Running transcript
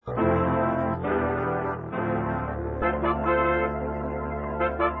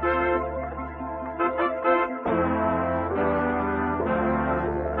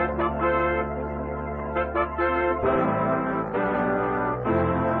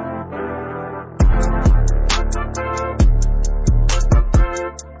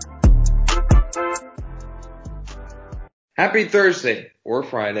Happy Thursday or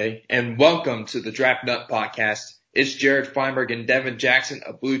Friday, and welcome to the Draft Nut Podcast. It's Jared Feinberg and Devin Jackson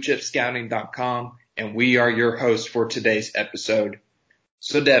of BlueChipScouting.com, and we are your hosts for today's episode.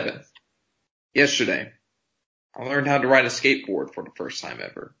 So Devin, yesterday, I learned how to ride a skateboard for the first time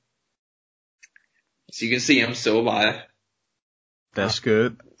ever. So you can see I'm still alive. That's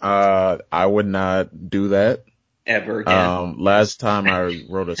good. I would not do that. Ever again. Last time I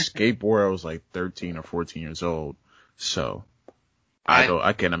rode a skateboard, I was like 13 or 14 years old. So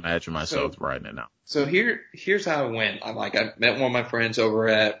I can't imagine myself riding it now. So here's how it went. I met one of my friends over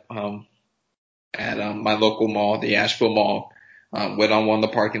at my local mall, the Asheville Mall. Went on one of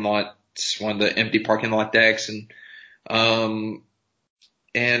the parking lots, one of the empty parking lot decks, and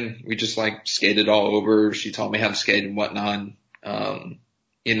we just skated all over. She taught me how to skate and whatnot. I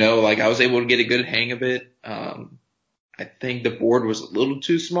was able to get a good hang of it. I think the board was a little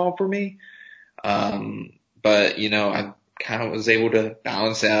too small for me. But I kind of was able to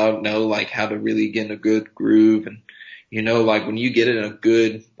balance out, know how to really get in a good groove. And, when you get in a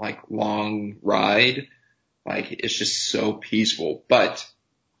good, long ride, it's just so peaceful. But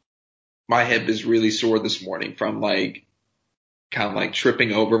my hip is really sore this morning from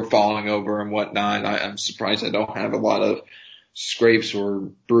tripping over, falling over and whatnot. I'm surprised I don't have a lot of scrapes or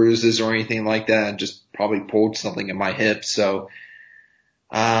bruises or anything like that. I just probably pulled something in my hip. So,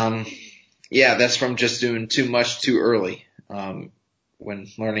 yeah, that's from just doing too much too early, when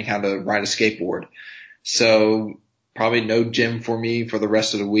learning how to ride a skateboard. So probably no gym for me for the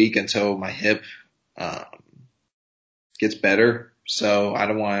rest of the week until my hip, gets better. So I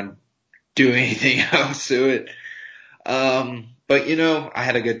don't want to do anything else to it. But I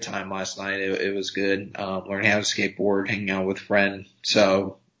had a good time last night. It was good. Learning how to skateboard, hanging out with a friend.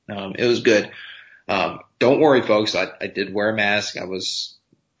 So, it was good. Don't worry, folks. I did wear a mask. I was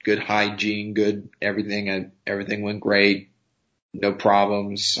good hygiene, good everything. Everything went great. No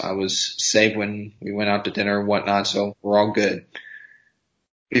problems. I was safe when we went out to dinner and whatnot. So we're all good.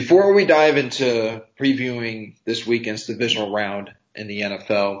 Before we dive into previewing this weekend's divisional round in the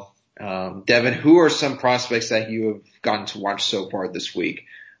NFL, Devin, who are some prospects that you have gotten to watch so far this week?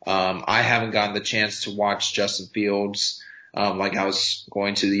 I haven't gotten the chance to watch Justin Fields, like I was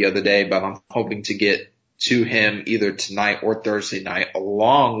going to the other day, but I'm hoping to get to him either tonight or Thursday night,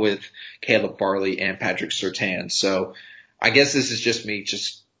 along with Caleb Farley and Patrick Surtain. So I guess this is just me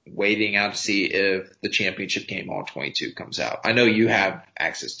just waiting out to see if the championship game All 22 comes out. I know you have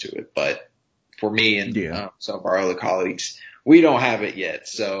access to it, but for me and some of our other colleagues, we don't have it yet.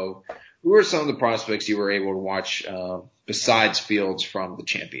 So who are some of the prospects you were able to watch besides Fields from the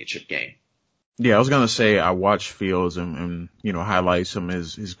championship game? Yeah, I was going to say I watched Fields and highlight some of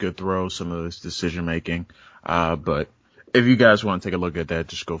his good throws, some of his decision making. But if you guys want to take a look at that,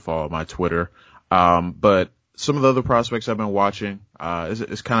 just go follow my Twitter. But some of the other prospects I've been watching,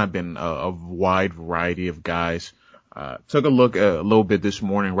 it's kind of been a wide variety of guys. Took a look a little bit this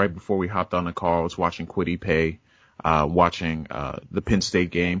morning right before we hopped on the call. I was watching Kwity Paye, watching the Penn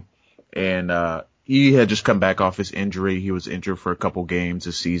State game. And he had just come back off his injury. He was injured for a couple games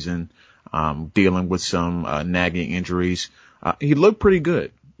this season, dealing with some nagging injuries. He looked pretty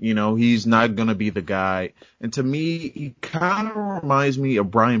good. He's not going to be the guy. And to me, he kind of reminds me of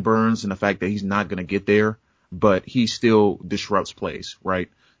Brian Burns in the fact that he's not going to get there, but he still disrupts plays, right?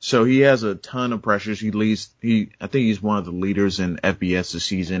 So he has a ton of pressures. I think he's one of the leaders in FBS this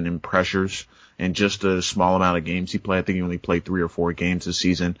season in pressures. And just a small amount of games he played. I think he only played 3 or 4 games this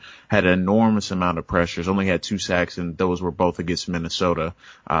season. Had an enormous amount of pressures. Only had 2 sacks, and those were both against Minnesota.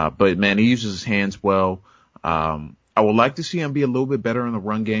 But man, he uses his hands well. I would like to see him be a little bit better in the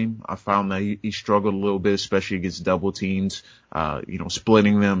run game. I found that he struggled a little bit, especially against double teams,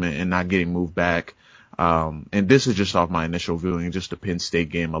 splitting them and not getting moved back. And this is just off my initial viewing, just the Penn State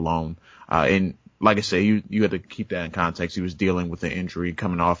game alone. And like I say, you had to keep that in context. He was dealing with an injury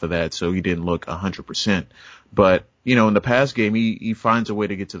coming off of that, so he didn't look 100%. But, in the past game, he finds a way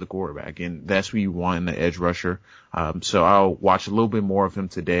to get to the quarterback, and that's what you want in the edge rusher. So I'll watch a little bit more of him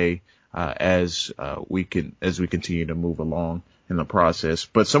today, as we continue to move along in the process.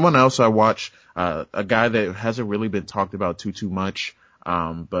 But someone else I watch, a guy that hasn't really been talked about too much,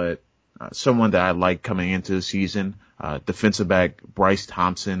 but someone that I like coming into the season, defensive back Bryce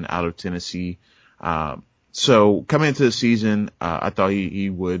Thompson out of Tennessee. So coming into the season, I thought he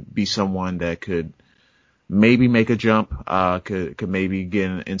would be someone that could maybe make a jump, could maybe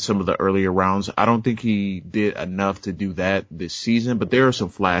get in some of the earlier rounds. I don't think he did enough to do that this season, but there are some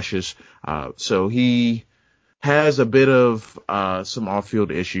flashes. So he has a bit of, some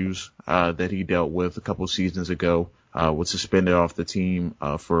off-field issues, that he dealt with a couple seasons ago, was suspended off the team,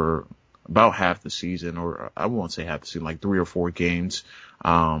 for about half the season, or I won't say half the season, like 3 or 4 games.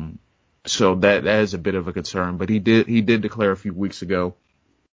 So that is a bit of a concern, but he did declare a few weeks ago,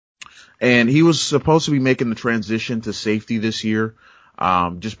 and he was supposed to be making the transition to safety this year,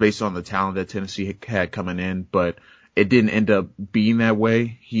 just based on the talent that Tennessee had coming in, but it didn't end up being that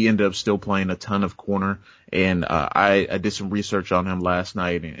way. He ended up still playing a ton of corner, and I did some research on him last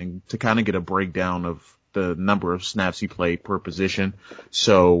night and to kind of get a breakdown of the number of snaps he played per position.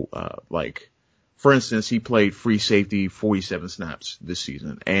 So, for instance, he played free safety 47 snaps this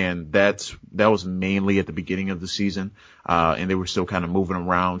season, and that was mainly at the beginning of the season, and they were still kind of moving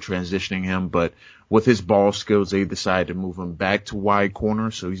around, transitioning him, but with his ball skills, they decided to move him back to wide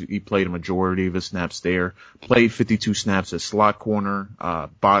corner, so he played a majority of his snaps there, played 52 snaps at slot corner,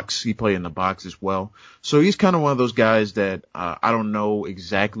 box, he played in the box as well. So he's kind of one of those guys that, I don't know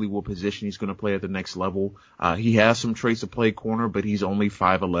exactly what position he's going to play at the next level. He has some traits to play corner, but he's only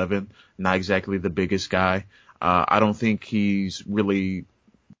 5'11", not exactly the biggest guy. I don't think he's really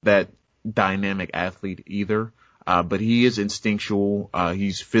that dynamic athlete either. But he is instinctual.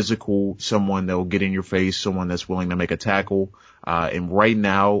 He's physical, someone that will get in your face, someone that's willing to make a tackle. And right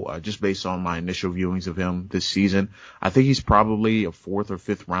now, just based on my initial viewings of him this season, I think he's probably a 4th or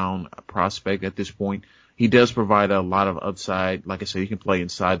 5th round prospect at this point. He does provide a lot of upside. Like I said, he can play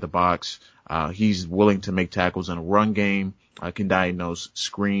inside the box. He's willing to make tackles in a run game, can diagnose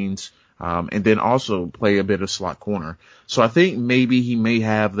screens, and then also play a bit of slot corner. So I think maybe he may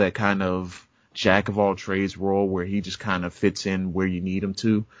have that kind of jack of all trades role where he just kind of fits in where you need him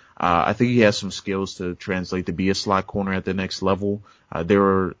to. I think he has some skills to translate to be a slot corner at the next level. There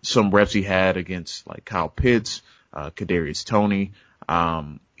were some reps he had against like Kyle Pitts, Kadarius Toney.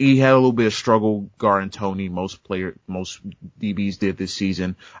 He had a little bit of struggle guarding Toney. Most DBs did this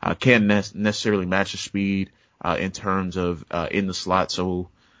season. Can't necessarily match the speed, in terms of, in the slot. So,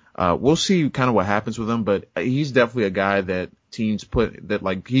 we'll see kind of what happens with him, but he's definitely a guy that teams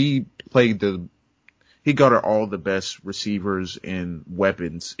he guarded all the best receivers and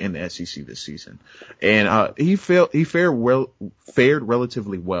weapons in the SEC this season. And, he fared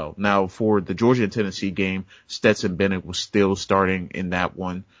relatively well. Now for the Georgia and Tennessee game, Stetson Bennett was still starting in that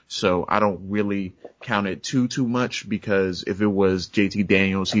one. So I don't really count it too much, because if it was JT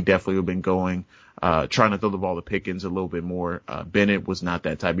Daniels, he definitely would have been going, trying to throw the ball to Pickens a little bit more. Bennett was not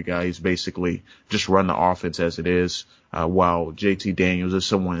that type of guy. He's basically just run the offense as it is, while JT Daniels is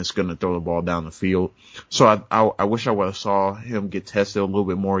someone that's going to throw the ball down the field. So I wish I would have saw him get tested a little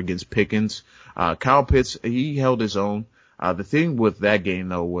bit more against Pickens. Kyle Pitts, he held his own. The thing with that game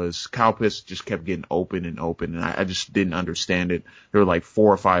though was Kyle Pitts just kept getting open, and I just didn't understand it. There were like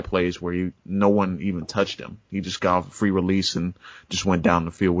 4 or 5 plays where no one even touched him. He just got off a free release and just went down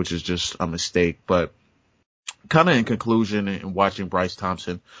the field, which is just a mistake. But kind of in conclusion, and watching Bryce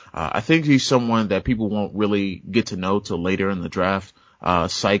Thompson, I think he's someone that people won't really get to know till later in the draft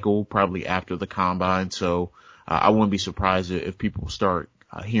cycle, probably after the combine. So I wouldn't be surprised if people start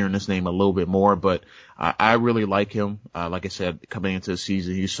hearing his name a little bit more, but I really like him. Like I said, coming into the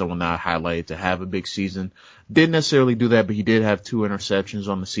season, he's someone that I highlighted to have a big season. Didn't necessarily do that, but he did have 2 interceptions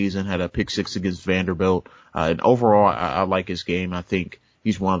on the season, had a pick 6 against Vanderbilt. And overall, I like his game. I think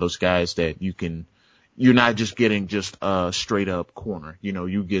he's one of those guys that you're not just getting just a straight up corner.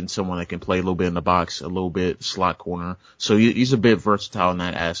 You're getting someone that can play a little bit in the box, a little bit slot corner. So he's a bit versatile in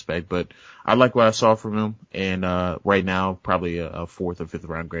that aspect, but I like what I saw from him. And, right now, probably a 4th or 5th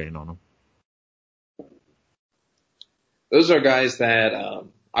round grading on him. Those are guys that,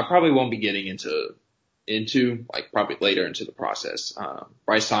 I probably won't be getting into like probably later into the process.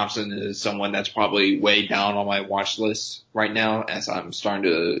 Bryce Thompson is someone that's probably way down on my watch list right now, as I'm starting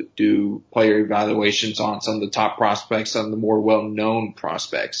to do player evaluations on some of the top prospects, some of the more well-known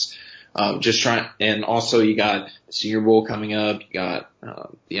prospects. And also you got the Senior Bowl coming up. You got,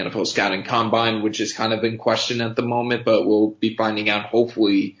 the NFL Scouting Combine, which is kind of in question at the moment, but we'll be finding out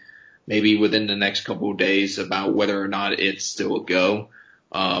hopefully maybe within the next couple of days about whether or not it's still a go.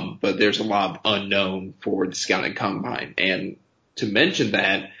 But there's a lot of unknown for the Scouting Combine. And to mention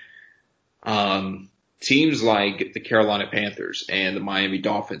that, teams like the Carolina Panthers and the Miami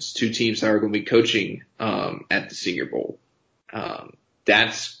Dolphins, 2 teams that are going to be coaching, at the Senior Bowl,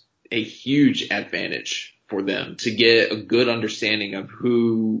 that's a huge advantage for them to get a good understanding of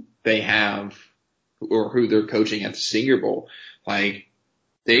who they have or who they're coaching at the Senior Bowl. Like,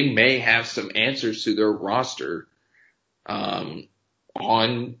 they may have some answers to their roster,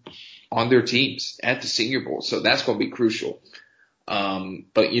 on their teams at the Senior Bowl. So that's going to be crucial.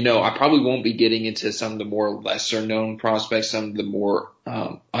 But I probably won't be getting into some of the more lesser known prospects, some of the more,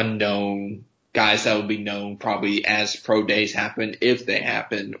 unknown guys that will be known probably as pro days happen, if they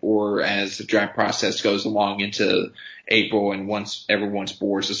happen, or as the draft process goes along into April and once everyone's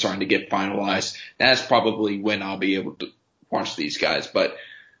boards are starting to get finalized, that's probably when I'll be able to watch these guys. But,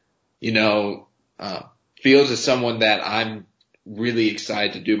 Fields is someone that I'm really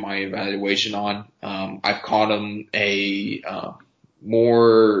excited to do my evaluation on. I've caught him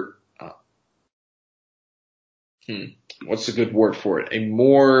more, what's a good word for it?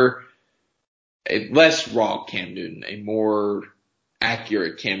 A less raw Cam Newton, a more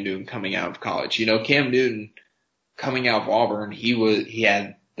accurate Cam Newton coming out of college. Cam Newton coming out of Auburn, he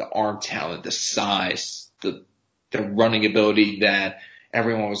had the arm talent, the size, the running ability that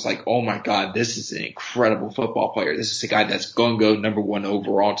everyone was like, oh my God, this is an incredible football player. This is a guy that's going to go number 1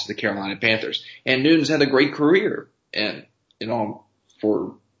 overall to the Carolina Panthers. And Newton's had a great career, and,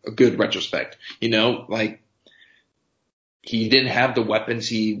 for a good retrospect, he didn't have the weapons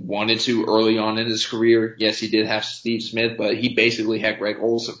he wanted to early on in his career. Yes, he did have Steve Smith, but he basically had Greg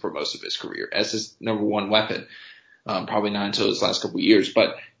Olsen for most of his career as his number 1 weapon. Probably not until his last couple of years.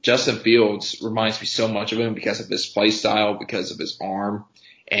 But Justin Fields reminds me so much of him because of his play style, because of his arm,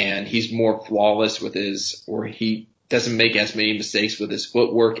 and he's more flawless he doesn't make as many mistakes with his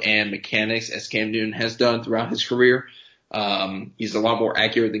footwork and mechanics as Cam Newton has done throughout his career. He's a lot more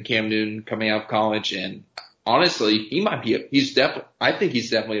accurate than Cam Newton coming out of college, and honestly, I think he's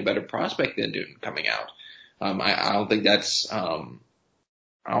definitely a better prospect than Newton coming out. I don't think that's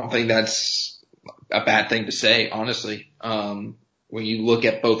a bad thing to say, honestly. When you look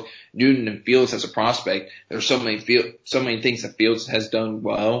at both Newton and Fields as a prospect, there's so many things that Fields has done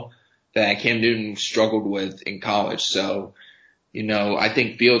well that Cam Newton struggled with in college. So, I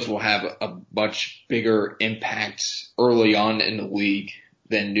think Fields will have a much bigger impact early on in the league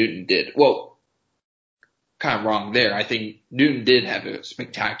than Newton did. Well, kind of wrong there. I think Newton did have a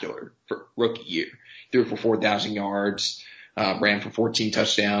spectacular rookie year. Threw for 4,000 yards, ran for 14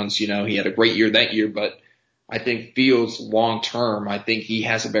 touchdowns. He had a great year that year, but I think Fields long term, I think he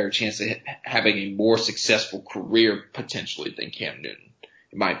has a better chance of having a more successful career potentially than Cam Newton,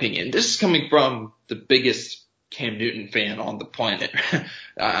 in my opinion. This is coming from the biggest Cam Newton fan on the planet.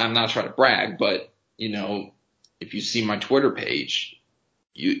 I'm not trying to brag, but if you see my Twitter page,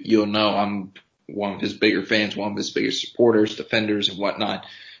 you'll know I'm one of his bigger fans, one of his biggest supporters, defenders, and whatnot.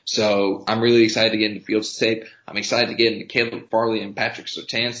 So I'm really excited to get into Fields' tape. I'm excited to get into Caleb Farley and Patrick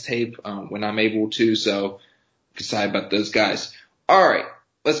Surtain's tape when I'm able to. So excited about those guys. All right,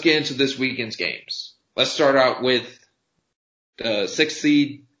 let's get into this weekend's games. Let's start out with the 6th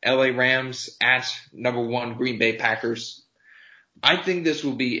seed LA Rams at number 1 Green Bay Packers. I think this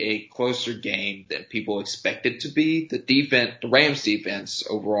will be a closer game than people expect it to be. The Rams defense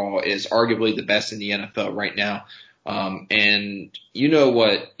overall is arguably the best in the NFL right now. And you know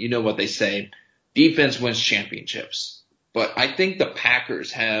what they say, defense wins championships. But I think the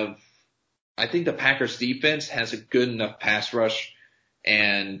Packers defense has a good enough pass rush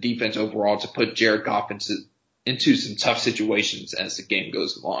and defense overall to put Jared Goff into some tough situations as the game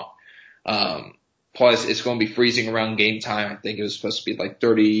goes along. Plus, it's going to be freezing around game time. I think it was supposed to be like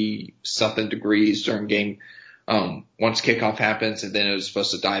 30-something degrees during game once kickoff happens, and then it was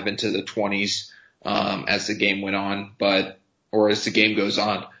supposed to dive into the 20s as the game went on, or as the game goes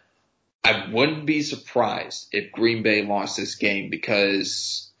on. I wouldn't be surprised if Green Bay lost this game,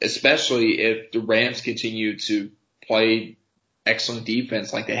 because especially if the Rams continue to play excellent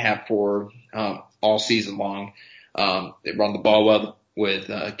defense like they have for all season long. They run the ball well with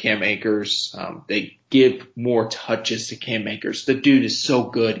Cam Akers. They give more touches to Cam Akers. The dude is so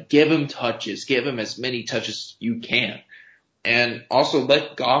good. Give him touches. Give him as many touches as you can. And also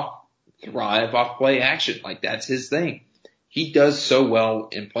let Goff thrive off play action. Like, that's his thing. He does so well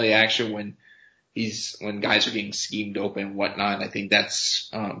in play action when guys are getting schemed open and whatnot. I think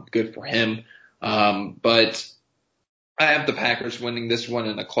that's good for him. But I have the Packers winning this one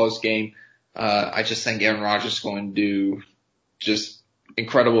in a close game. I just think Aaron Rodgers is going to do just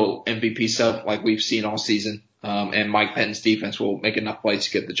incredible MVP stuff like we've seen all season. And Mike Pettine's defense will make enough plays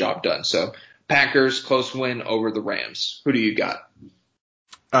to get the job done. So Packers, close win over the Rams. Who do you got?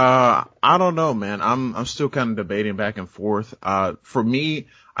 I don't know, man. I'm still kind of debating back and forth. For me,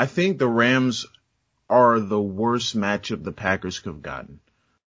 I think the Rams are the worst matchup the Packers could have gotten.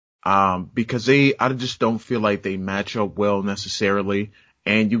 Because I just don't feel like they match up well necessarily.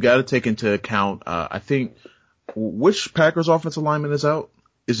 And you got to take into account, I think, which Packers offensive lineman is out?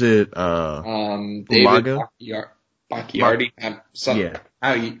 Is it, David Bakhtiari? Yeah.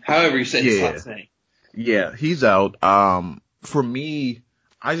 However you say his last name. Yeah, he's out. For me,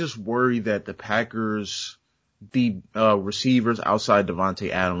 I just worry that the Packers the receivers outside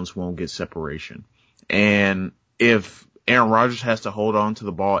Devontae Adams won't get separation. And if Aaron Rodgers has to hold on to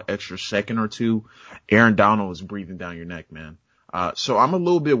the ball extra second or two, Aaron Donald is breathing down your neck, man. So I'm a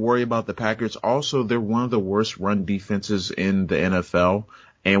little bit worried about the Packers. Also, they're one of the worst run defenses in the NFL,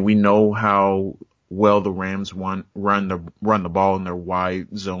 and we know how well the Rams run the ball in their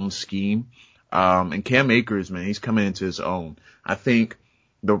wide zone scheme. And Cam Akers, man, he's coming into his own. I think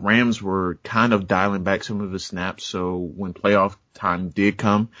the Rams were kind of dialing back some of his snaps, so when playoff time did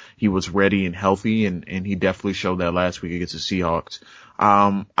come, he was ready and healthy, and he definitely showed that last week against the Seahawks.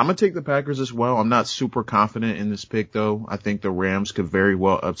 I'm gonna take the Packers as well. I'm not super confident in this pick though. I think the Rams could very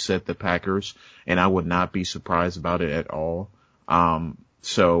well upset the Packers, and I would not be surprised about it at all.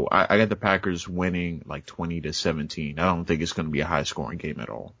 So I got the Packers winning like 20-17. I don't think it's gonna be a high scoring game at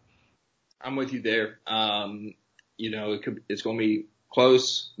all. I'm with you there. It's going to be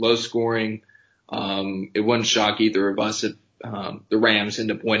close, low scoring. It wouldn't shock either of us if the Rams end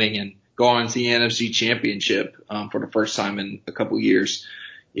up winning and go on to the NFC Championship for the first time in a couple years.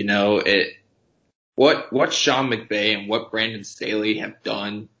 What Sean McVay and what Brandon Staley have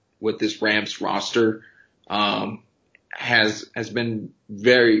done with this Rams roster has been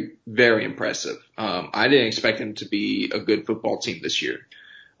very, very impressive. I didn't expect them to be a good football team this year.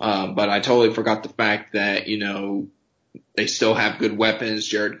 But I totally forgot the fact that, they still have good weapons.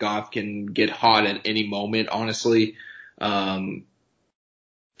 Jared Goff can get hot at any moment, honestly. Their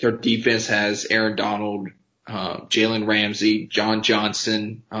defense has Aaron Donald, Jalen Ramsey, John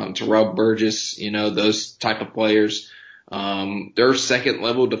Johnson, Terrell Burgess, those type of players. Their second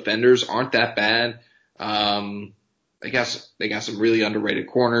level defenders aren't that bad. They got some really underrated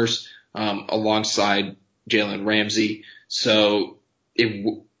corners, alongside Jalen Ramsey. So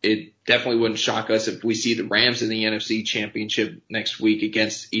it definitely wouldn't shock us if we see the Rams in the NFC Championship next week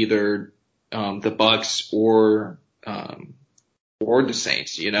against either the Bucks or the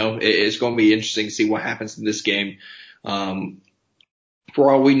Saints. It's going to be interesting to see what happens in this game.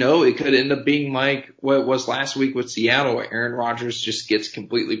 For all we know, it could end up being like what it was last week with Seattle, where Aaron Rodgers just gets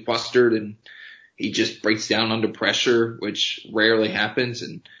completely flustered and he just breaks down under pressure, which rarely happens,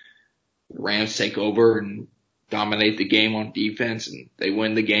 and the Rams take over and dominate the game on defense, and they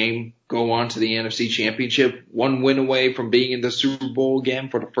win the game, go on to the NFC Championship, one win away from being in the Super Bowl again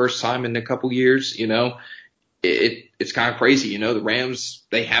for the first time in a couple years. It's kind of crazy. The Rams,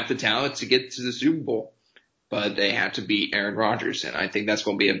 they have the talent to get to the Super Bowl, but they have to beat Aaron Rodgers, and I think that's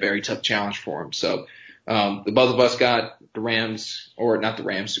going to be a very tough challenge for him. So the both of us got the Rams, or not the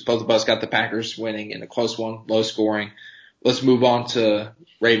Rams, both of us got the Packers winning in a close one, low scoring. Let's move on to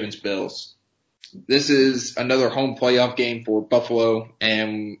Ravens-Bills. This is another home playoff game for Buffalo,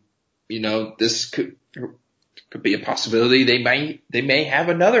 and this could be a possibility. They may have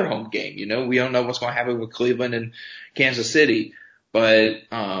another home game. We don't know what's going to happen with Cleveland and Kansas City, but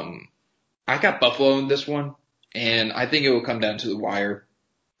I got Buffalo in this one, and I think it will come down to the wire.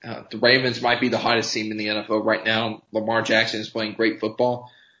 The Ravens might be the hottest team in the NFL right now. Lamar Jackson is playing great football,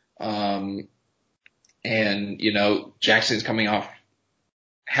 and Jackson's coming off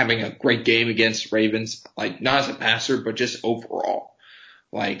having a great game against Ravens, like not as a passer, but just overall.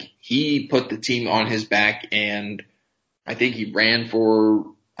 Like he put the team on his back, and I think he ran for,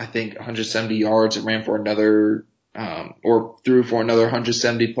 170 yards and ran for another, or threw for another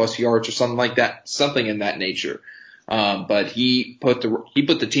 170 plus yards or something like that, something in that nature. But he put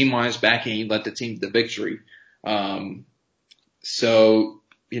the team on his back and he led the team to the victory.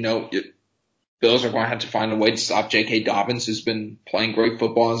 Bills are going to have to find a way to stop J.K. Dobbins, who's been playing great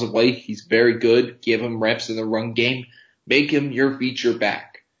football as of late. He's very good. Give him reps in the run game. Make him your feature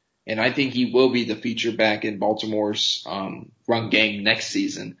back. And I think he will be the feature back in Baltimore's run game next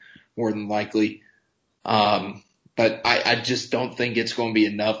season, more than likely. But I just don't think it's going to be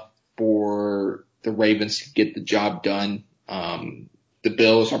enough for the Ravens to get the job done. The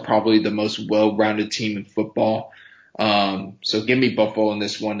Bills are probably the most well-rounded team in football. So give me Buffalo in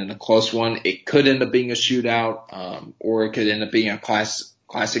this one, in a close one. It could end up being a shootout, or it could end up being a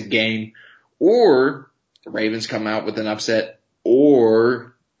classic game, or the Ravens come out with an upset,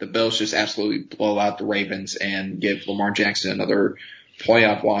 or the Bills just absolutely blow out the Ravens and give Lamar Jackson another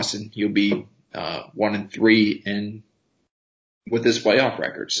playoff loss, and he'll be 1-3 in with this playoff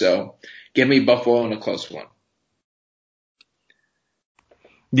record. So give me Buffalo in a close one.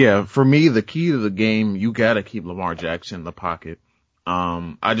 Yeah, for me, the key to the game, you gotta keep Lamar Jackson in the pocket.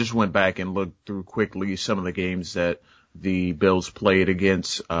 I just went back and looked through quickly some of the games that the Bills played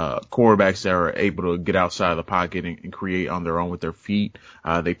against quarterbacks that are able to get outside of the pocket and create on their own with their feet.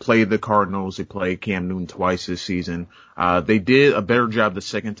 They played the Cardinals. They played Cam Newton twice this season. They did a better job the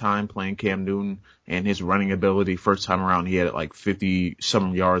second time playing Cam Newton and his running ability. First time around, he had like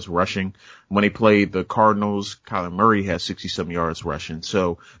 50-some yards rushing. When they played the Cardinals, Kyler Murray had 60-some yards rushing.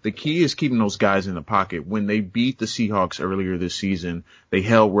 So the key is keeping those guys in the pocket. When they beat the Seahawks earlier this season, they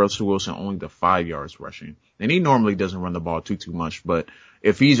held Russell Wilson only to 5 yards rushing. And he normally doesn't run the ball too much, but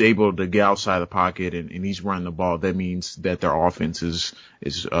if he's able to get outside the pocket and he's running the ball, that means that their offense is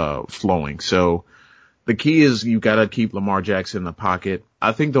flowing. So the key is you got to keep Lamar Jackson in the pocket.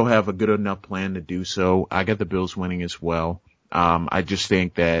 I think they'll have a good enough plan to do so. I got the Bills winning as well. I just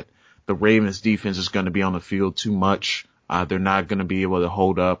think that the Ravens defense is going to be on the field too much. They're not going to be able to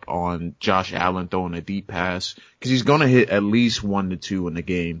hold up on Josh Allen throwing a deep pass because he's going to hit at least 1 to 2 in the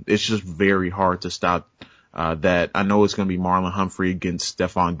game. It's just very hard to stop that. I know it's going to be Marlon Humphrey against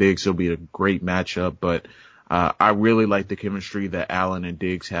Stephon Diggs. It'll be a great matchup, but I really like the chemistry that Allen and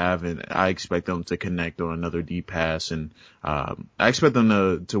Diggs have, and I expect them to connect on another deep pass, and I expect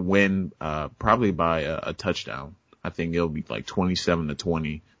them to win probably by a touchdown. I think it'll be like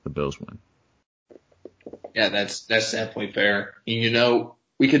 27-20. The Bills win. Yeah, that's definitely fair. And,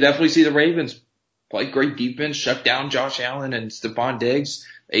 we could definitely see the Ravens play great defense, shut down Josh Allen and Stephon Diggs.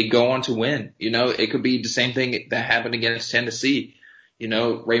 They go on to win. It could be the same thing that happened against Tennessee.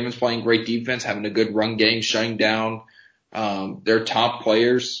 Ravens playing great defense, having a good run game, shutting down their top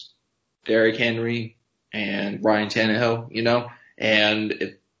players, Derrick Henry and Ryan Tannehill, and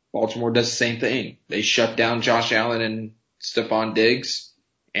if Baltimore does the same thing, they shut down Josh Allen and Stephon Diggs,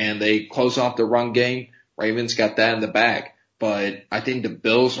 and they close off the run game. Ravens got that in the bag. But I think the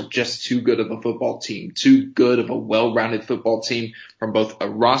Bills are just too good of a football team, too good of a well-rounded football team from both a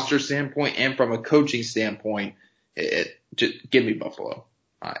roster standpoint and from a coaching standpoint. Just give me Buffalo.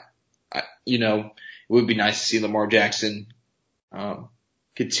 It would be nice to see Lamar Jackson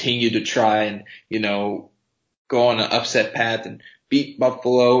continue to try and, go on an upset path and beat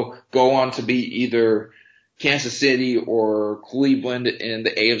Buffalo, go on to beat either Kansas City or Cleveland in the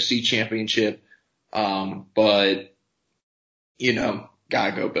AFC Championship. But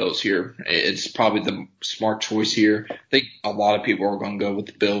gotta go Bills here. It's probably the smart choice here. I think a lot of people are going to go with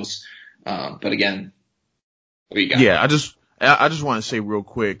the Bills. But again, we got. Yeah, I just want to say real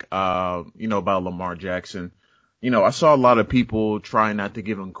quick, about Lamar Jackson. I saw a lot of people trying not to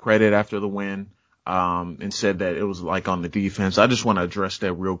give him credit after the win, and said that it was like on the defense. I just want to address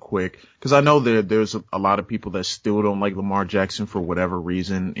that real quick because I know there's a lot of people that still don't like Lamar Jackson for whatever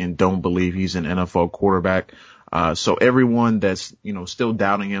reason and don't believe he's an NFL quarterback. So everyone that's, still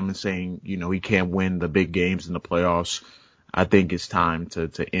doubting him and saying, he can't win the big games in the playoffs, I think it's time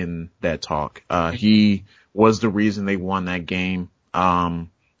to end that talk. He was the reason they won that game.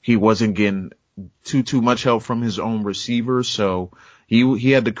 He wasn't getting too much help from his own receivers. So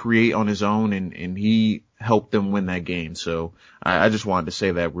he had to create on his own and he helped them win that game. So I just wanted to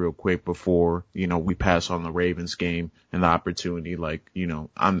say that real quick before, we pass on the Ravens game and the opportunity.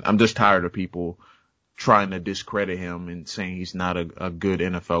 I'm just tired of people trying to discredit him and saying he's not a good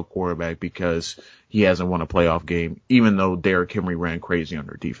NFL quarterback because he hasn't won a playoff game, even though Derrick Henry ran crazy on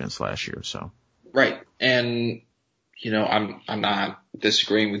their defense last year. So. Right. And, I'm not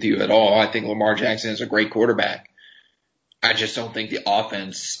disagreeing with you at all. I think Lamar Jackson is a great quarterback. I just don't think the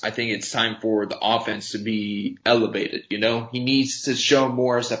offense, I think it's time for the offense to be elevated. He needs to show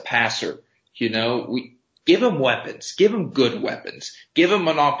more as a passer. We give him weapons, give him good weapons, give him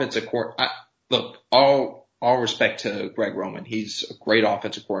an offensive Look, all respect to Greg Roman. He's a great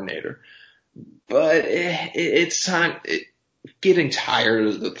offensive coordinator. But it's time, getting tired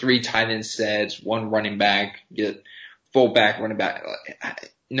of the 3 tight end sets, 1 running back, get fullback, running back.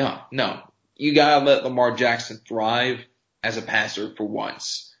 No. You gotta let Lamar Jackson thrive as a passer for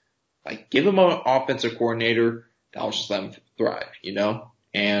once. Give him an offensive coordinator that'll just let him thrive,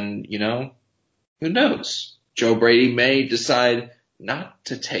 And, who knows? Joe Brady may decide not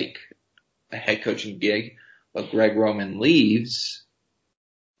to take a head coaching gig, but Greg Roman leaves,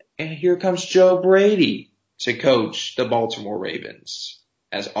 and here comes Joe Brady to coach the Baltimore Ravens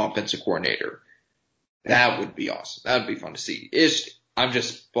as offensive coordinator. That would be awesome. That would be fun to see. I'm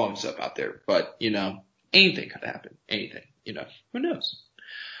just blowing stuff out there, but anything could happen. Anything, who knows?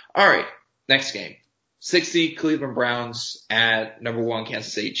 All right, next game. 60 Cleveland Browns at number 1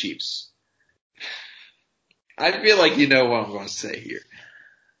 Kansas City Chiefs. I feel like you know what I'm going to say here.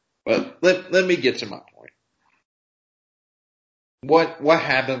 But let me get to my point. What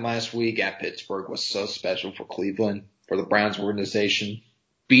happened last week at Pittsburgh was so special for Cleveland, for the Browns organization.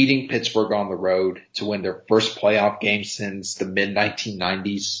 beating Pittsburgh on the road to win their first playoff game since the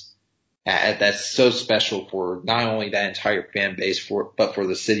mid-1990s. That's so special for not only that entire fan base, but for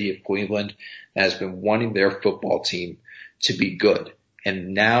the city of Cleveland that has been wanting their football team to be good.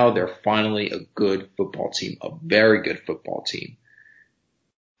 And now they're finally a good football team, a very good football team.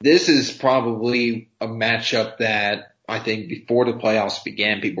 This is probably a matchup that I think before the playoffs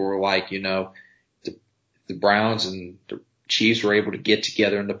began, people were like, the Browns and the Chiefs were able to get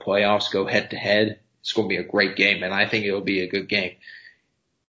together in the playoffs, go head to head. It's going to be a great game, and I think it'll be a good game.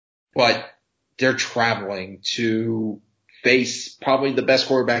 But they're traveling to face probably the best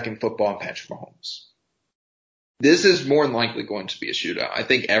quarterback in football in Patrick Mahomes. This is more than likely going to be a shootout. I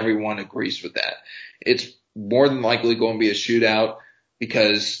think everyone agrees with that. It's more than likely going to be a shootout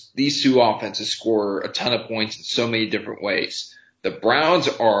because these two offenses score a ton of points in so many different ways. The Browns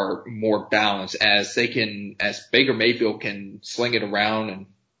are more balanced as Baker Mayfield can sling it around and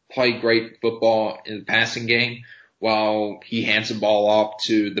play great football in the passing game while he hands the ball off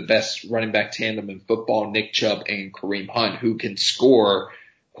to the best running back tandem in football, Nick Chubb and Kareem Hunt, who can score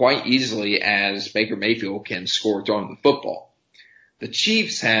quite easily as Baker Mayfield can score throwing the football. The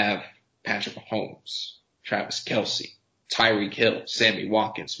Chiefs have Patrick Mahomes, Travis Kelce, Tyreek Hill, Sammy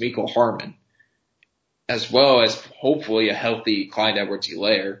Watkins, Mecole Hardman, as well as hopefully a healthy Clyde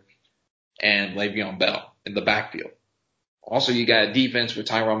Edwards-Helaire and Le'Veon Bell in the backfield. Also, you got a defense with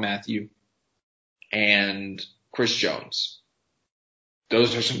Tyrann Mathieu and Chris Jones.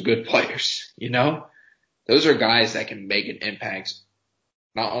 Those are some good players, Those are guys that can make an impact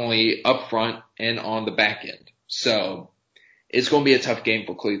not only up front and on the back end. So it's going to be a tough game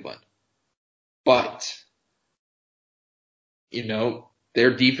for Cleveland. But,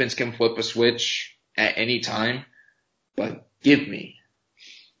 their defense can flip a switch at any time. But give me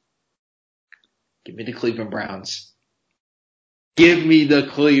the Cleveland Browns. Give me the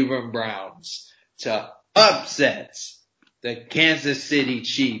Cleveland Browns to upset the Kansas City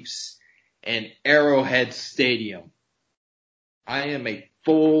Chiefs in Arrowhead Stadium. I am a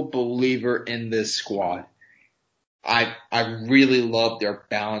full believer in this squad. I really love their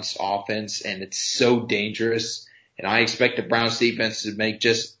balanced offense, and it's so dangerous. And I expect the Browns defense to make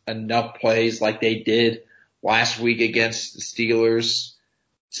just enough plays like they did last week against the Steelers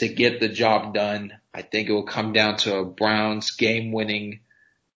to get the job done. I think it will come down to a Browns game-winning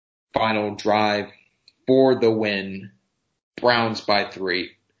final drive for the win. Browns by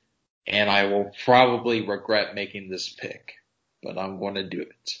 3. And I will probably regret making this pick, but I'm going to do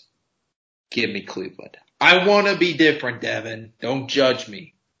it. Give me Cleveland. I want to be different, Devin. Don't judge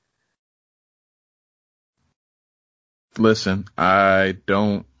me. Listen,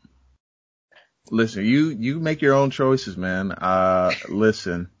 Listen, you make your own choices, man.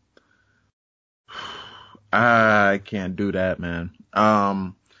 Listen, I can't do that, man.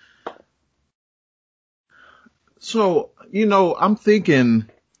 So, I'm thinking,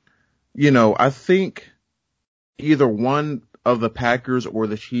 I think either one of the Packers or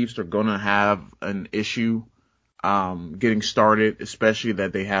the Chiefs are going to have an issue, getting started, especially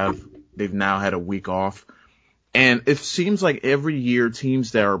that they've now had a week off. And it seems like every year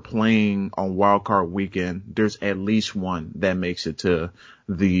teams that are playing on Wild Card Weekend, there's at least one that makes it to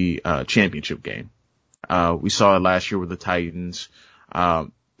the championship game. We saw it last year with the Titans.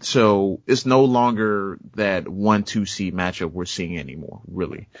 So it's no longer that 1-2 seed matchup we're seeing anymore,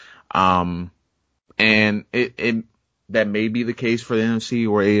 really. And that may be the case for the NFC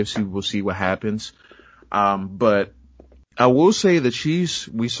or AFC. We'll see what happens. But I will say the Chiefs,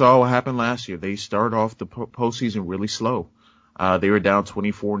 we saw what happened last year. They started off the postseason really slow. They were down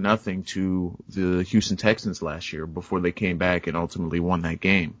 24-0 to the Houston Texans last year before they came back and ultimately won that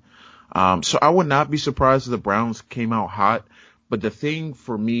game. So I would not be surprised if the Browns came out hot. But the thing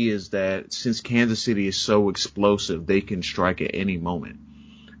for me is that since Kansas City is so explosive, they can strike at any moment.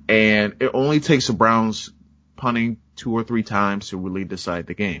 And it only takes the Browns punting 2 or 3 times to really decide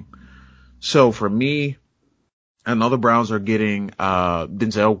the game. So for me, I know the Browns are getting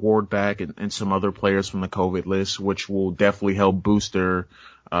Denzel Ward back and some other players from the COVID list, which will definitely help boost their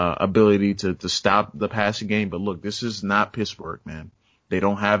ability to stop the passing game. But look, this is not Pittsburgh, man. They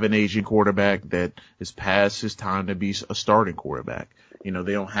don't have an aging quarterback that is past his time to be a starting quarterback. They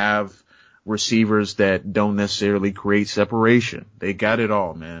don't have receivers that don't necessarily create separation. They got it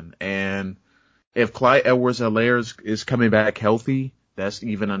all, man. And if Clyde Edwards-Helaire is coming back healthy, that's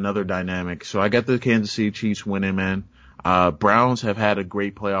even another dynamic. So I got the Kansas City Chiefs winning, man. Browns have had a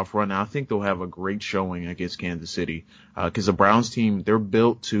great playoff run. I think they'll have a great showing against Kansas City. Cause the Browns team, they're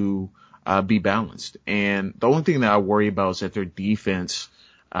built to, be balanced. And the only thing that I worry about is that their defense,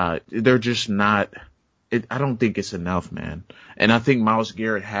 they're just not I don't think it's enough, man. And I think Myles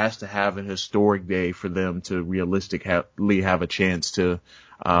Garrett has to have an historic day for them to realistically have a chance to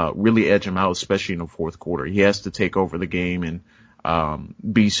really edge him out, especially in the fourth quarter. He has to take over the game and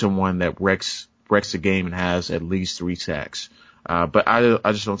be someone that wrecks the game and has at least 3 sacks. But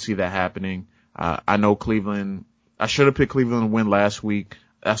I just don't see that happening. I know Cleveland. I should have picked Cleveland to win last week.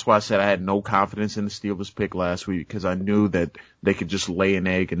 That's why I said I had no confidence in the Steelers pick last week, because I knew that they could just lay an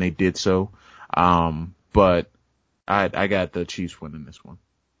egg, and they did so. But I got the Chiefs winning this one.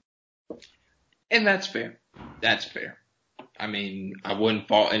 And that's fair. That's fair. I mean, I wouldn't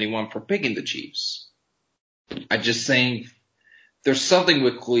fault anyone for picking the Chiefs. I just think there's something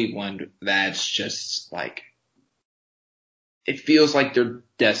with Cleveland that's just like, it feels like they're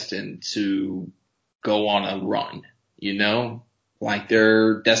destined to go on a run, you know? Like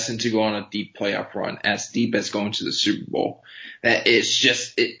they're destined to go on a deep playoff run, as deep as going to the Super Bowl. That it's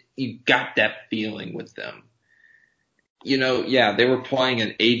just, you got that feeling with them. You know, yeah, they were playing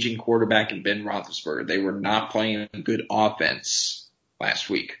an aging quarterback in Ben Roethlisberger. They were not playing a good offense last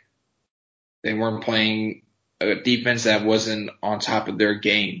week. They weren't playing a defense that wasn't on top of their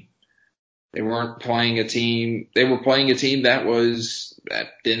game. They weren't playing a team. They were playing a team that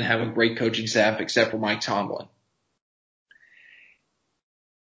didn't have a great coaching staff except for Mike Tomlin.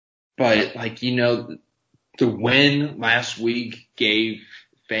 But the win last week gave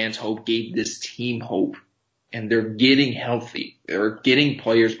fans hope, gave this team hope, and they're getting healthy. They're getting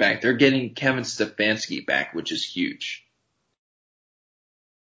players back. They're getting Kevin Stefanski back, which is huge.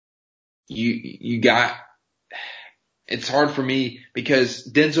 It's hard for me because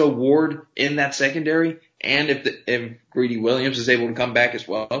Denzel Ward in that secondary, and if Greedy Williams is able to come back as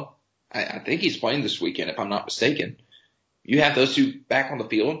well, I think he's playing this weekend if I'm not mistaken. You have those two back on the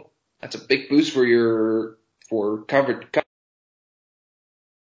field. That's a big boost for coverage.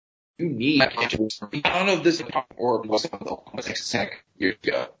 You need. I don't know if this is or was the years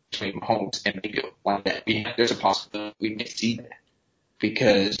ago between Mahomes and Mingo like that. There's a possibility we may see that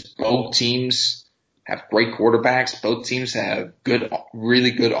because both teams have great quarterbacks. Both teams have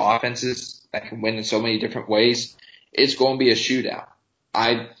really good offenses that can win in so many different ways. It's going to be a shootout.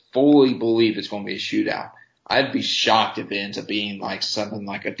 I fully believe it's going to be a shootout. I'd be shocked if it ends up being like something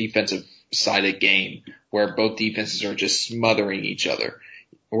like a defensive sided game where both defenses are just smothering each other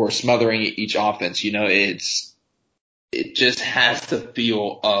or smothering each offense. You know, it just has the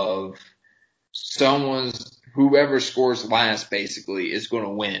feel of whoever scores last basically is going to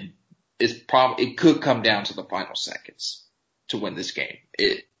win. It could come down to the final seconds to win this game.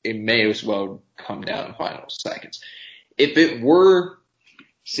 It may as well come down to the final seconds. If it were,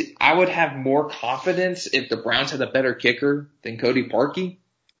 I would have more confidence if the Browns had a better kicker than Kwity Paye.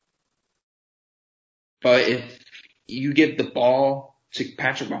 But if you give the ball to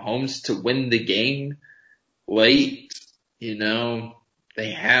Patrick Mahomes to win the game late, you know,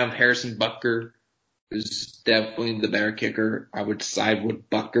 they have Harrison Butker, who's definitely the better kicker. I would side with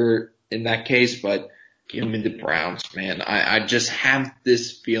Butker in that case, but give me the Browns, man. I just have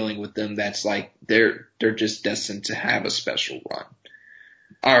this feeling with them that's like they're just destined to have a special run.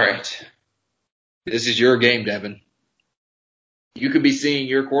 All right. This is your game, Devin. You could be seeing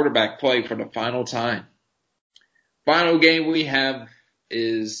your quarterback play for the final time. Final game we have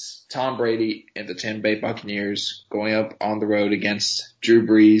is Tom Brady and the Tampa Bay Buccaneers going up on the road against Drew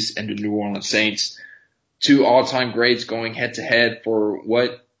Brees and the New Orleans Saints. 2 all-time greats going head-to-head for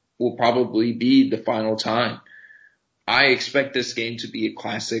what will probably be the final time. I expect this game to be a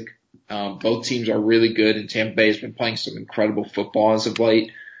classic. Both teams are really good, and Tampa Bay has been playing some incredible football as of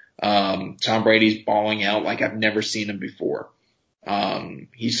late. Tom Brady's balling out like I've never seen him before.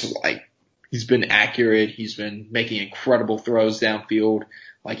 He's been accurate. He's been making incredible throws downfield.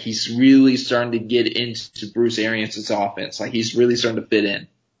 Like he's really starting to get into Bruce Arians' offense. Like he's really starting to fit in.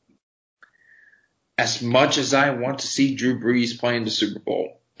 As much as I want to see Drew Brees play in the Super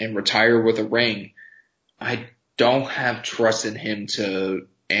Bowl and retire with a ring, I don't have trust in him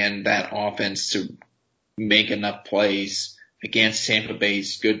and that offense to make enough plays against Tampa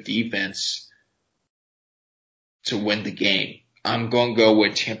Bay's good defense to win the game. I'm going to go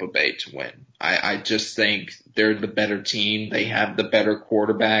with Tampa Bay to win. I just think they're the better team. They have the better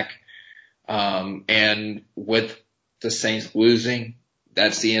quarterback. And with the Saints losing,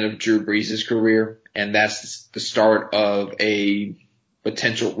 that's the end of Drew Brees' career. And that's the start of a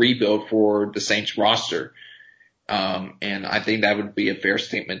potential rebuild for the Saints roster. And I think that would be a fair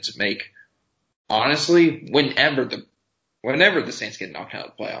statement to make. Honestly, whenever the Saints get knocked out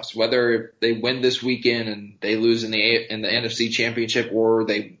of the playoffs, whether they win this weekend and they lose in the NFC Championship or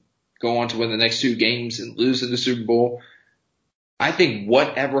they go on to win the next 2 games and lose in the Super Bowl, I think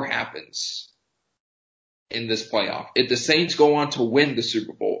whatever happens, in this playoff. If the Saints go on to win the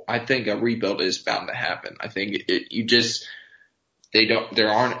Super Bowl, I think a rebuild is bound to happen. I think they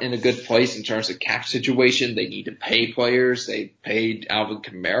aren't in a good place in terms of cap situation. They need to pay players. They paid Alvin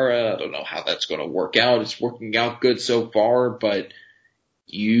Kamara. I don't know how that's going to work out. It's working out good so far, but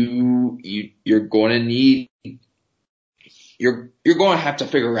you're going to need, you're going to have to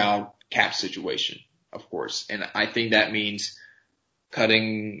figure out cap situation, of course. And I think that means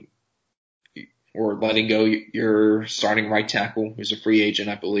cutting or letting go your starting right tackle, who's a free agent,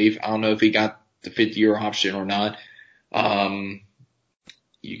 I believe. I don't know if he got the 5th-year option or not.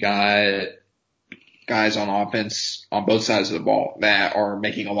 You got guys on offense on both sides of the ball that are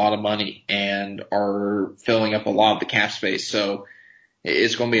making a lot of money and are filling up a lot of the cap space. So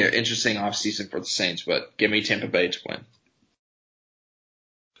it's going to be an interesting offseason for the Saints, but give me Tampa Bay to win.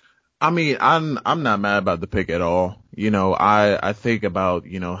 I mean, I'm not mad about the pick at all. I think about,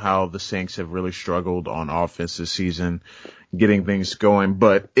 how the Saints have really struggled on offense this season, getting things going,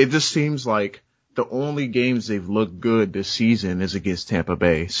 but it just seems like the only games they've looked good this season is against Tampa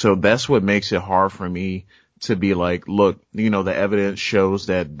Bay. So that's what makes it hard for me to be like, look, the evidence shows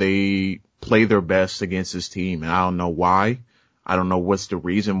that they play their best against this team. And I don't know why. I don't know what's the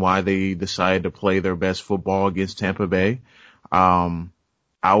reason why they decided to play their best football against Tampa Bay.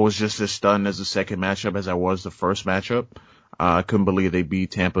 I was just as stunned as the second matchup as I was the first matchup. I couldn't believe they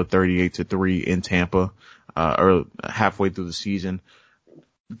beat Tampa 38-3 in Tampa, or halfway through the season.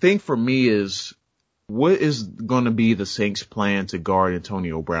 The thing for me is, what is going to be the Saints' plan to guard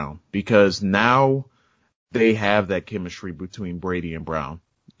Antonio Brown? Because now they have that chemistry between Brady and Brown.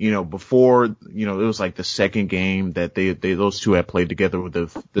 Before, it was like the second game that those two had played together with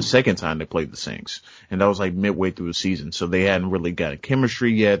the second time they played the Saints. And that was like midway through the season. So they hadn't really got a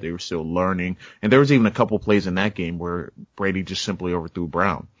chemistry yet. They were still learning. And there was even a couple plays in that game where Brady just simply overthrew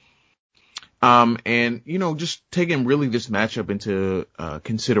Brown. Just taking really this matchup into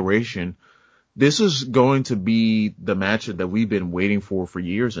consideration, this is going to be the matchup that we've been waiting for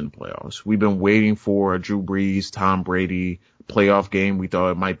years in the playoffs. We've been waiting for a Drew Brees, Tom Brady playoff game. We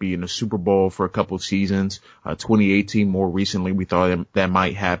thought it might be in the Super Bowl for a couple of seasons. 2018, more recently, we thought that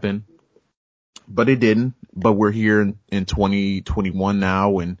might happen, but it didn't. But we're here in 2021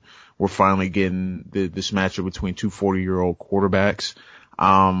 now, and we're finally getting this matchup between two 40-year-old quarterbacks.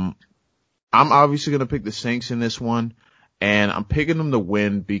 I'm obviously going to pick the Saints in this one. And I'm picking them to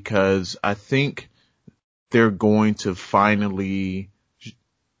win because I think they're going to finally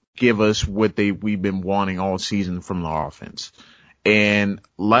give us what we've been wanting all season from the offense. And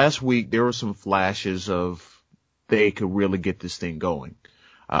last week there were some flashes of they could really get this thing going.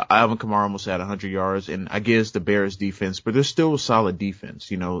 Alvin Kamara almost had 100 yards, and I guess the Bears defense, but they're still a solid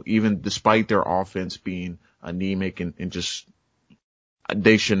defense. Even despite their offense being anemic and just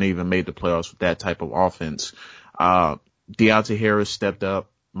they shouldn't even made the playoffs with that type of offense. Deontay Harris stepped up.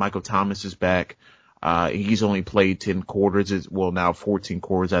 Michael Thomas is back. He's only played 10 quarters. Now 14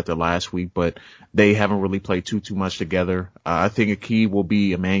 quarters after last week, but they haven't really played too much together. I think a key will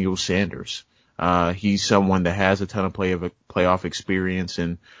be Emmanuel Sanders. He's someone that has a ton of playoff experience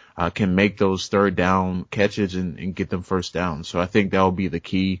and can make those third down catches and get them first down. So I think that will be the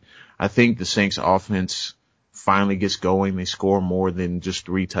key. I think the Saints offense finally gets going. They score more than just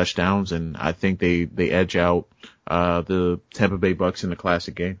 3 touchdowns, and I think they edge out the Tampa Bay Bucks in the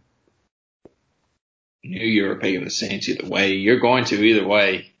classic game. Knew you were picking the Saints either way. You're going to either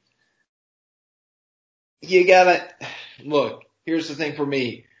way. You gotta look. Here's the thing for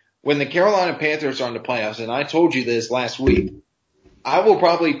me: when the Carolina Panthers are in the playoffs, and I told you this last week, I will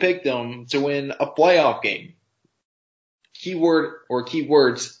probably pick them to win a playoff game. Keyword or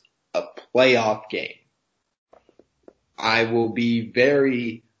keywords: a playoff game. I will be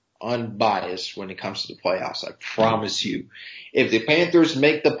very unbiased when it comes to the playoffs. I promise you. If the Panthers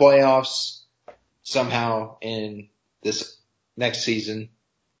make the playoffs somehow in this next season,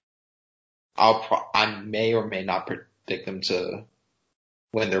 I may or may not predict them to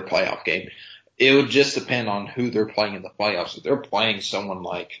win their playoff game. It would just depend on who they're playing in the playoffs. If they're playing someone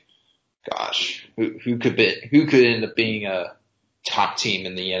like, who could end up being a top team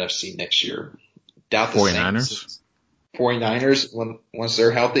in the NFC next year? Doubt the 49ers. Saints. 49ers once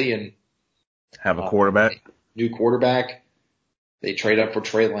they're healthy and have a quarterback, new quarterback. They trade up for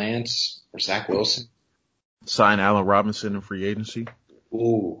Trey Lance or Zach Wilson. Sign Allen Robinson in free agency.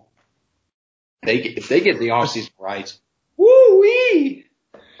 Ooh. If they get the offseason right, woo-wee!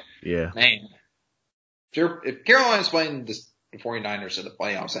 Yeah. Man. If Carolina's playing the 49ers in the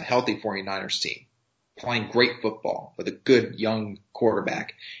playoffs, a healthy 49ers team, playing great football with a good young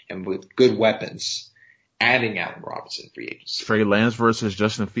quarterback and with good weapons, adding Allen Robinson free agency. Trey Lance versus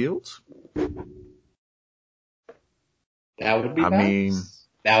Justin Fields? That would be I mean, nice.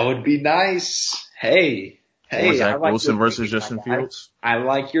 That would be nice. Hey, or I Zach like your Wilson versus thinking, my Justin guy. Fields. I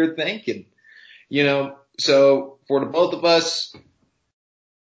like your thinking. So for the both of us,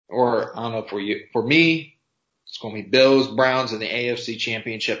 or I don't know, for me, it's going to be Bills, Browns in the AFC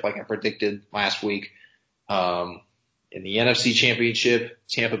Championship like I predicted last week. In the NFC Championship,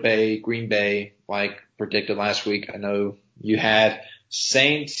 Tampa Bay, Green Bay, like predicted last week. I know you had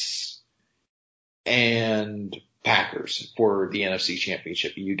Saints and Packers for the NFC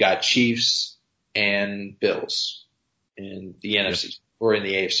Championship. You got Chiefs and Bills in the NFC or in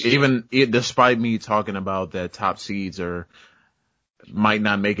the AFC. Despite me talking about that top seeds might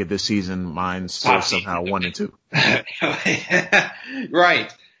not make it this season, mine still Top seed. somehow 1 and 2.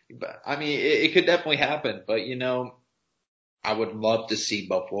 Right. But, I mean, it could definitely happen, but I would love to see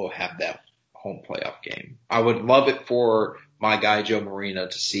Buffalo have that home playoff game. I would love it for my guy Joe Marino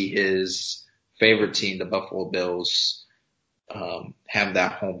to see his favorite team, the Buffalo Bills, have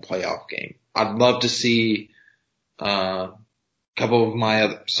that home playoff game. I'd love to see a couple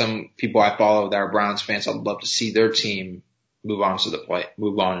of some people I follow that are Browns fans. I'd love to see their team move on in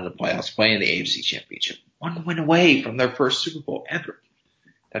the playoffs, play in the AFC Championship. 1 win away from their first Super Bowl ever.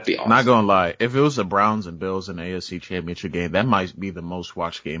 That'd be awesome. Not gonna lie, if it was the Browns and Bills in the AFC Championship game, that might be the most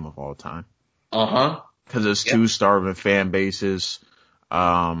watched game of all time. Because it's two starving fan bases.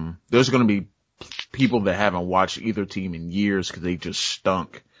 There's gonna be people that haven't watched either team in years because they just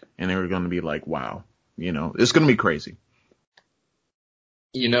stunk, and they're gonna be like, "Wow, it's gonna be crazy."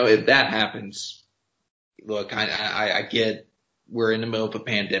 If that happens, look, I get we're in the middle of a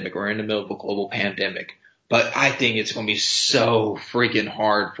pandemic, we're in the middle of a global pandemic. But I think it's going to be so freaking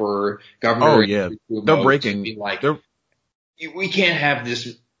hard for Governor. Oh yeah, they're breaking. To be like, we can't have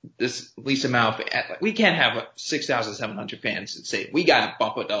this least amount of. We can't have 6,700 fans and say we got to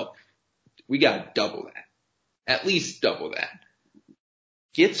bump it up. We got to double that, at least double that.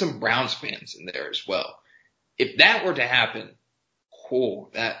 Get some Browns fans in there as well. If that were to happen, cool.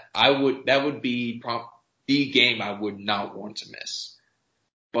 That would be the game I would not want to miss.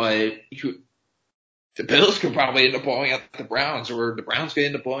 But the Bills could probably end up blowing out the Browns, or the Browns could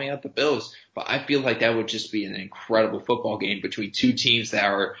end up blowing out the Bills. But I feel like that would just be an incredible football game between two teams that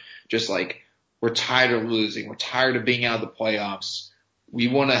are just like, we're tired of losing. We're tired of being out of the playoffs. We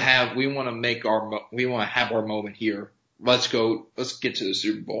want to have our moment here. Let's get to the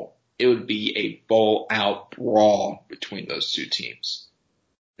Super Bowl. It would be a bowl out brawl between those two teams.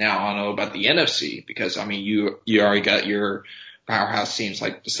 Now, I don't know about the NFC because, I mean, you already got your powerhouse teams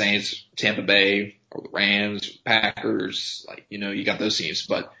like the Saints, Tampa Bay, or the Rams, Packers, you got those teams,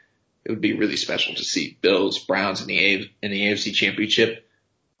 but it would be really special to see Bills, Browns in the AFC Championship,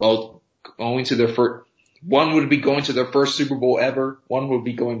 both going to their first. One would be going to their first Super Bowl ever. One would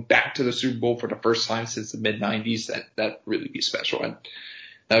be going back to the Super Bowl for the first time since the mid-90s. That'd really be special, and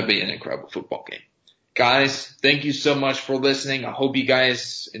that would be an incredible football game. Guys, thank you so much for listening. I hope you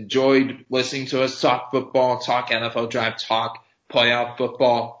guys enjoyed listening to us talk football, talk NFL draft, talk playoff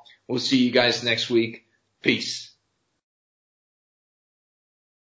football. We'll see you guys next week. Peace.